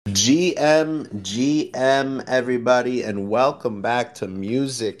GM, everybody, and welcome back to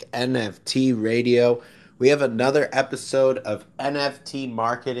Music NFT Radio. We have another episode of NFT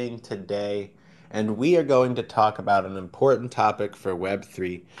marketing today, and we are going to talk about an important topic for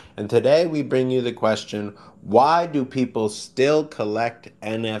Web3. And today we bring you the question, why do people still collect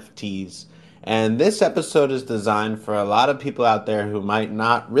NFTs? And this episode is designed for a lot of people out there who might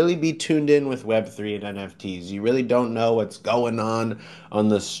not really be tuned in with Web3 and NFTs. You really don't know what's going on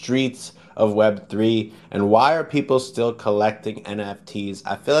the streets of Web3 and why are people still collecting NFTs?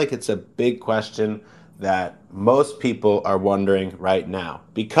 I feel like it's a big question that most people are wondering right now.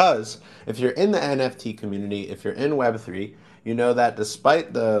 Because if you're in the NFT community, if you're in Web3, you know that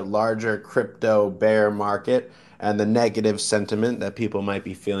despite the larger crypto bear market and the negative sentiment that people might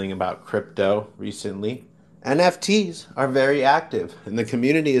be feeling about crypto recently, NFTs are very active, and the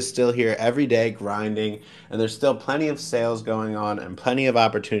community is still here every day grinding, and there's still plenty of sales going on and plenty of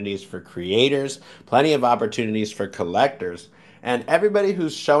opportunities for creators, plenty of opportunities for collectors. And everybody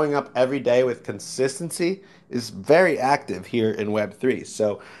who's showing up every day with consistency is very active here in Web3.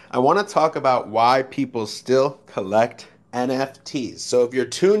 So I want to talk about why people still collect NFTs. So if you're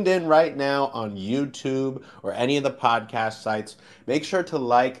tuned in right now on YouTube or any of the podcast sites, make sure to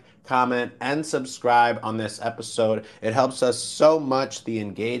like, comment, and subscribe on this episode. It helps us so much, the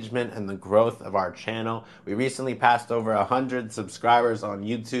engagement and the growth of our channel. We recently passed over 100 subscribers on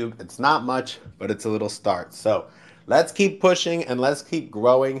YouTube. It's not much, but it's a little start. So let's keep pushing and let's keep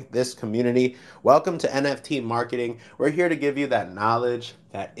growing this community. Welcome to NFT Marketing. We're here to give you that knowledge,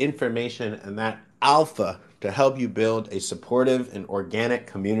 that information, and that alpha to help you build a supportive and organic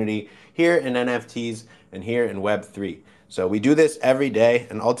community here in NFTs and here in Web3. So we do this every day,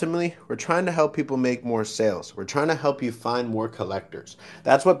 and ultimately, we're trying to help people make more sales. We're trying to help you find more collectors.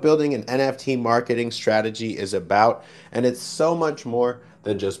 That's what building an NFT marketing strategy is about, and it's so much more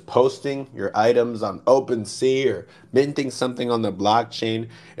than just posting your items on OpenSea or minting something on the blockchain.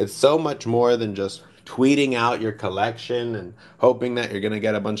 It's so much more than just tweeting out your collection and hoping that you're going to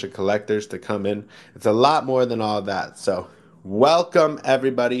get a bunch of collectors to come in. It's a lot more than all of that. So welcome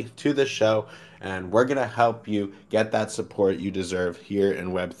everybody to the show, and we're going to help you get that support you deserve here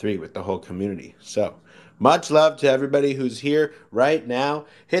in Web3 with the whole community. So much love to everybody who's here right now.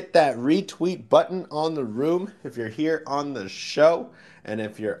 Hit that retweet button on the room if you're here on the show. And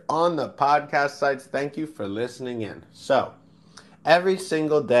if you're on the podcast sites, thank you for listening in. So every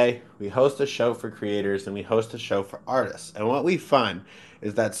single day, we host a show for creators and we host a show for artists. And what we find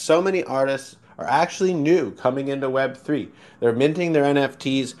is that so many artists are actually new coming into Web3. They're minting their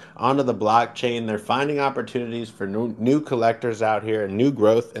NFTs onto the blockchain. They're finding opportunities for new collectors out here and new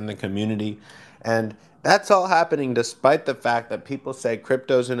growth in the community. And that's all happening despite the fact that people say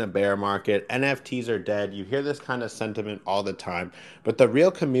crypto's in a bear market, NFTs are dead. You hear this kind of sentiment all the time. But the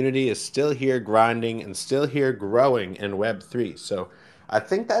real community is still here grinding and still here growing in Web3. So I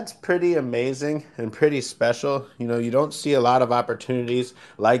think that's pretty amazing and pretty special. You know, you don't see a lot of opportunities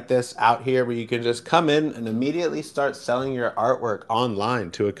like this out here where you can just come in and immediately start selling your artwork online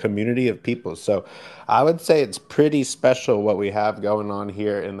to a community of people. So I would say it's pretty special what we have going on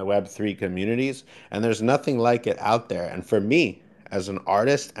here in the Web3 communities, and there's nothing like it out there. And for me, as an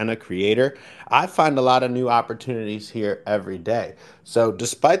artist and a creator, I find a lot of new opportunities here every day. So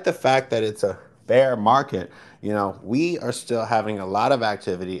despite the fact that it's a bear market, you know, we are still having a lot of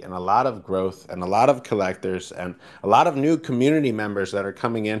activity and a lot of growth and a lot of collectors and a lot of new community members that are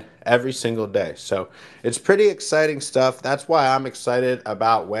coming in every single day. So it's pretty exciting stuff. That's why I'm excited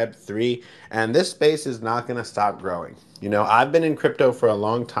about Web3, and this space is not going to stop growing. You know, I've been in crypto for a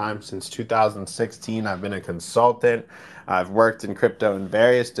long time, since 2016. I've been a consultant. I've worked in crypto in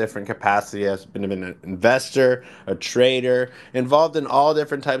various different capacities. I've been an investor, a trader, involved in all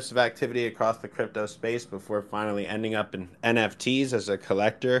different types of activity across the crypto space before finally ending up in NFTs as a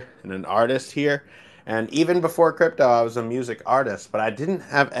collector and an artist here. And even before crypto, I was a music artist, but I didn't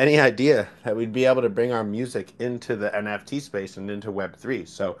have any idea that we'd be able to bring our music into the NFT space and into Web3.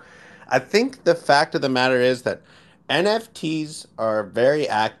 So I think the fact of the matter is that NFTs are very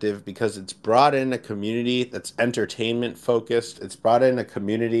active because it's brought in a community that's entertainment focused. It's brought in a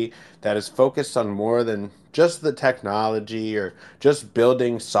community that is focused on more than just the technology or just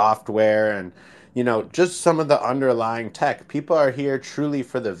building software and, you know, just some of the underlying tech. People are here truly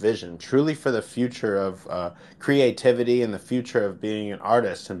for the vision, truly for the future of creativity and the future of being an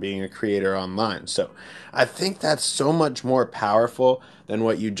artist and being a creator online. So I think that's so much more powerful than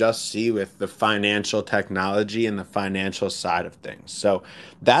what you just see with the financial technology and the financial side of things. So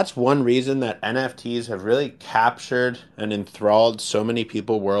that's one reason that NFTs have really captured and enthralled so many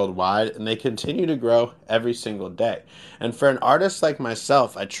people worldwide, and they continue to grow every single day. And for an artist like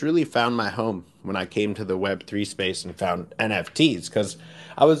myself, I truly found my home when I came to the Web3 space and found NFTs because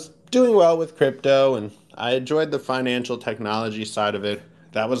I was doing well with crypto and I enjoyed the financial technology side of it.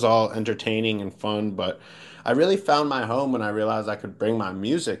 That was all entertaining and fun, but I really found my home when I realized I could bring my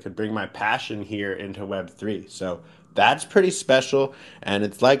music, could bring my passion here into Web3. So that's pretty special, and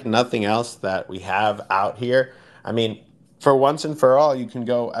it's like nothing else that we have out here. I mean, for once and for all, you can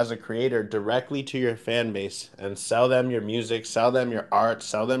go as a creator directly to your fan base and sell them your music, sell them your art,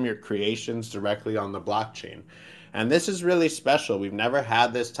 sell them your creations directly on the blockchain. And this is really special. We've never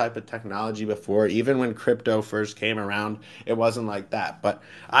had this type of technology before. Even when crypto first came around, it wasn't like that. But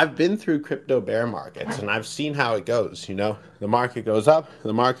I've been through crypto bear markets and I've seen how it goes. You know, the market goes up,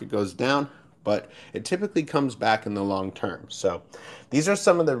 the market goes down, but it typically comes back in the long term. So these are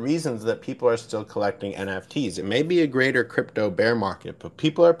some of the reasons that people are still collecting NFTs. It may be a greater crypto bear market, but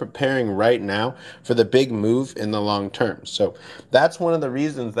people are preparing right now for the big move in the long term. So that's one of the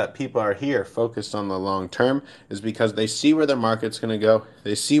reasons that people are here focused on the long term, is because they see where the market's going to go,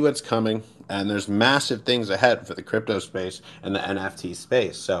 they see what's coming, and there's massive things ahead for the crypto space and the NFT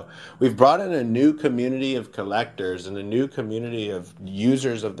space. So we've brought in a new community of collectors and a new community of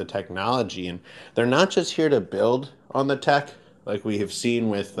users of the technology, and they're not just here to build on the tech like we have seen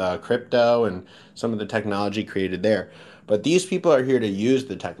with crypto and some of the technology created there. But these people are here to use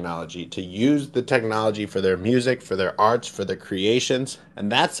the technology for their music, for their arts, for their creations.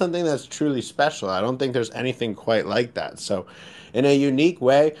 And that's something that's truly special. I don't think there's anything quite like that. So, in a unique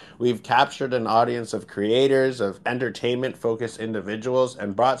way, we've captured an audience of creators, of entertainment focused individuals,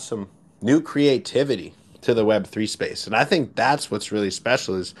 and brought some new creativity to the Web3 space. And I think that's what's really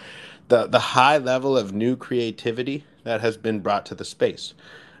special is the high level of new creativity that has been brought to the space.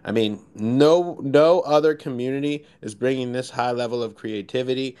 I mean, no other community is bringing this high level of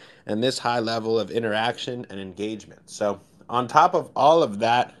creativity and this high level of interaction and engagement. So, on top of all of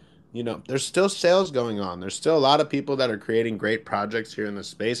that, you know, there's still sales going on. There's still a lot of people that are creating great projects here in the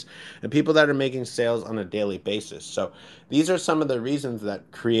space and people that are making sales on a daily basis. So, these are some of the reasons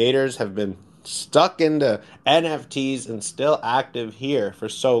that creators have been stuck into NFTs and still active here for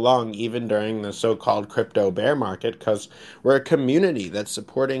so long, even during the so-called crypto bear market, because we're a community that's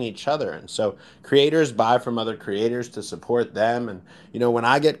supporting each other. And so creators buy from other creators to support them. And, you know, when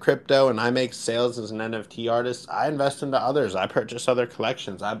I get crypto and I make sales as an NFT artist, I invest into others. I purchase other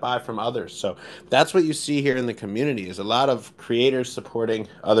collections. I buy from others. So that's what you see here in the community is a lot of creators supporting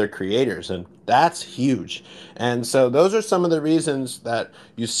other creators. And that's huge. And so those are some of the reasons that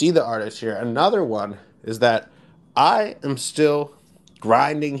you see the artists here. Another one is that I am still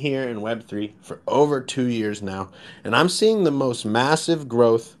grinding here in Web3 for over 2 years now, and I'm seeing the most massive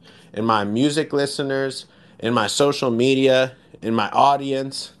growth in my music listeners, in my social media, in my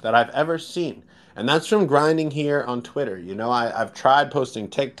audience that I've ever seen. And that's from grinding here on Twitter. You know, I've tried posting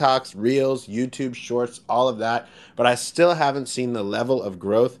TikToks, Reels, YouTube Shorts, all of that, but I still haven't seen the level of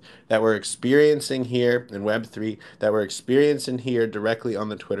growth that we're experiencing here in Web3, that we're experiencing here directly on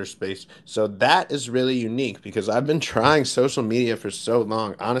the Twitter space. So that is really unique because I've been trying social media for so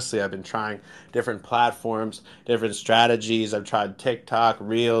long. Honestly, I've been trying different platforms, different strategies. I've tried TikTok,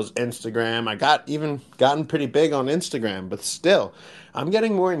 Reels, Instagram. I got even gotten pretty big on Instagram, but still, I'm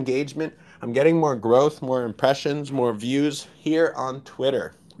getting more engagement. I'm getting more growth, more impressions, more views here on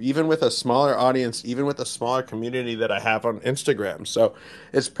Twitter, even with a smaller audience, even with a smaller community that I have on Instagram. So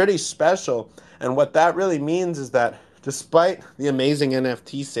it's pretty special. And what that really means is that despite the amazing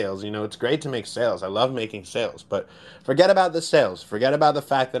NFT sales, you know, it's great to make sales. I love making sales, but forget about the sales. Forget about the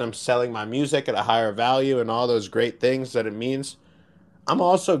fact that I'm selling my music at a higher value and all those great things that it means. I'm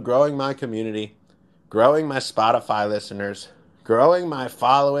also growing my community, growing my Spotify listeners, growing my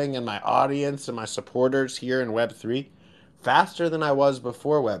following and my audience and my supporters here in Web3 faster than I was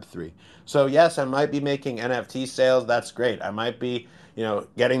before Web3. So yes, I might be making NFT sales. That's great. I might be, you know,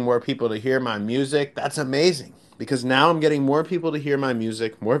 getting more people to hear my music. That's amazing because now I'm getting more people to hear my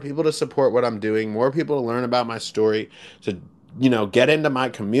music, more people to support what I'm doing, more people to learn about my story, to get into my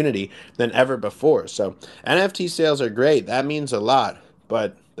community than ever before. So NFT sales are great. That means a lot.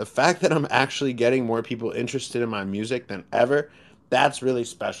 But the fact that I'm actually getting more people interested in my music than ever, that's really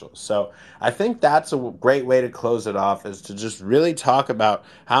special. So I think that's a great way to close it off is to just really talk about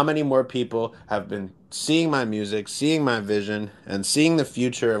how many more people have been seeing my music, seeing my vision, and seeing the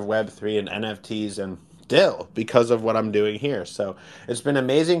future of Web3 and NFTs and Dill because of what I'm doing here. So it's been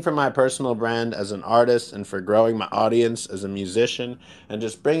amazing for my personal brand as an artist and for growing my audience as a musician and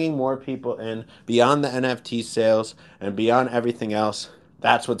just bringing more people in beyond the NFT sales and beyond everything else.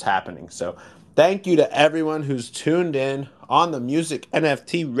 That's what's happening. So thank you to everyone who's tuned in on the Music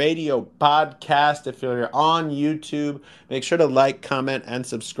NFT Radio podcast. If you're on YouTube, make sure to like, comment, and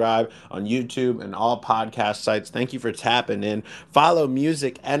subscribe on YouTube and all podcast sites. Thank you for tapping in. Follow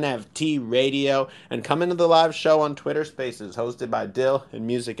Music NFT Radio and come into the live show on Twitter Spaces hosted by Dill and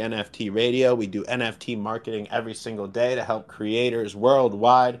Music NFT Radio. We do NFT marketing every single day to help creators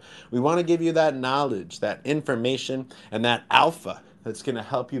worldwide. We want to give you that knowledge, that information, and that alpha that's going to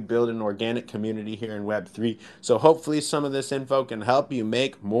help you build an organic community here in Web3. So hopefully some of this info can help you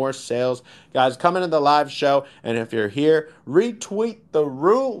make more sales. Guys, come into the live show, and if you're here, retweet the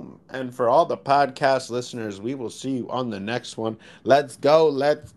room. And for all the podcast listeners, we will see you on the next one. Let's go. Let's